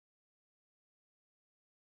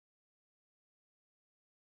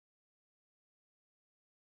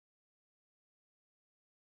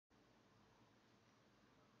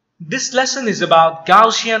This lesson is about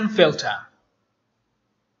Gaussian filter.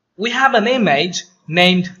 We have an image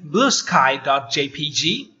named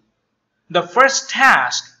Sky.jpg. The first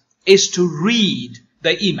task is to read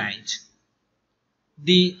the image.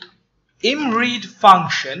 The imread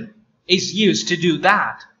function is used to do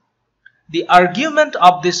that. The argument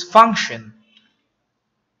of this function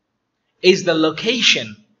is the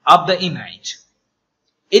location of the image.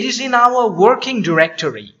 It is in our working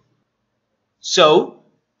directory. So,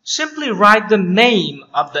 simply write the name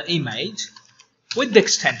of the image with the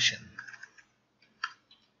extension.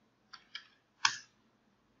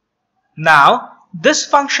 Now, this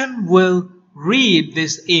function will read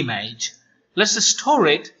this image. Let's store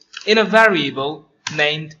it in a variable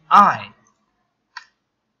named I.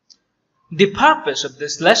 The purpose of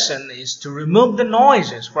this lesson is to remove the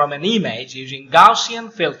noises from an image using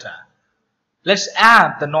Gaussian filter. Let's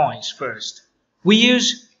add the noise first. We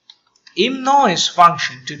use imnoise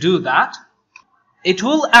function to do that. It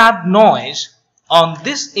will add noise on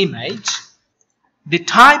this image. The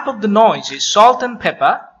type of the noise is salt and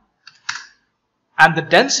pepper, and the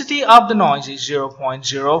density of the noise is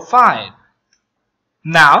 0.05.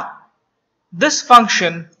 Now, this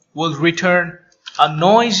function will return a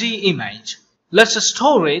noisy image. Let's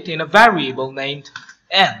store it in a variable named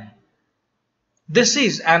n. This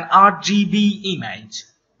is an RGB image.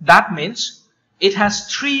 That means it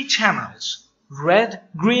has 3 channels, red,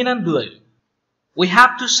 green and blue. We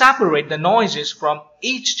have to separate the noises from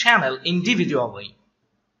each channel individually.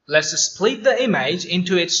 Let's split the image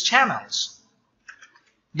into its channels.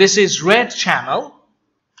 This is red channel,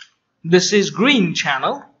 this is green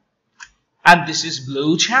channel, and this is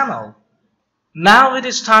blue channel. Now it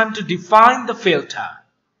is time to define the filter.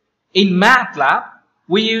 In MATLAB,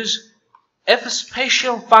 we use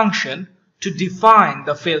fspecial function to define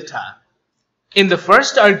the filter. In the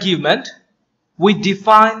first argument, we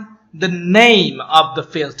define the name of the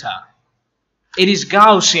filter. It is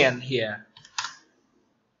Gaussian here.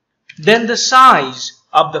 Then the size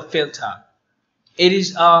of the filter. It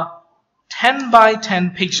is a 10 by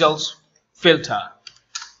 10 pixels filter.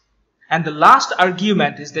 And the last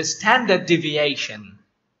argument is the standard deviation.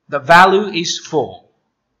 The value is 4.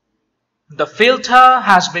 The filter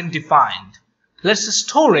has been defined. Let's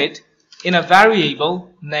store it in a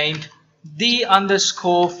variable named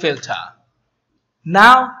the_filter.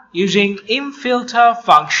 Now, using imfilter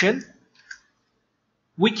function,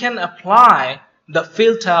 we can apply the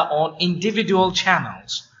filter on individual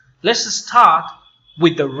channels. Let's start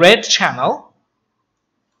with the red channel.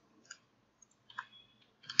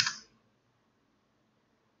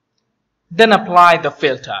 Then apply the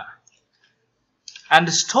filter and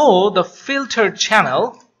store the filtered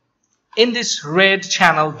channel in this red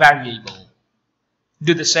channel variable.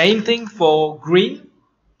 Do the same thing for green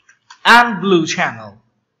and blue channel.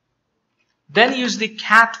 Then use the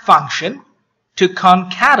cat function to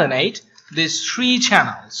concatenate these 3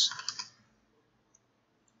 channels.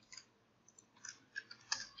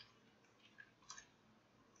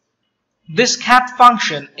 This cat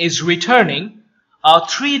function is returning a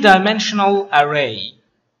 3-dimensional array.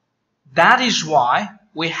 That is why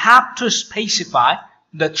we have to specify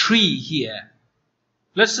the 3 here.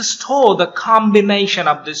 Let's store the combination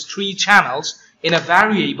of these 3 channels in a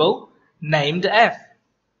variable named f.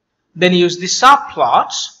 Then use the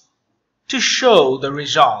subplots to show the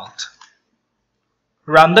result.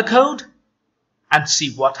 Run the code and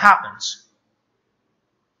see what happens.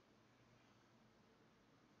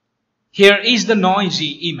 Here is the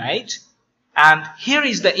noisy image, and here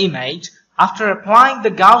is the image after applying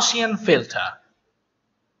the Gaussian filter.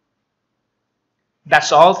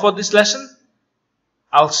 That's all for this lesson.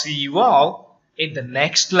 I'll see you all in the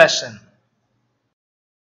next lesson.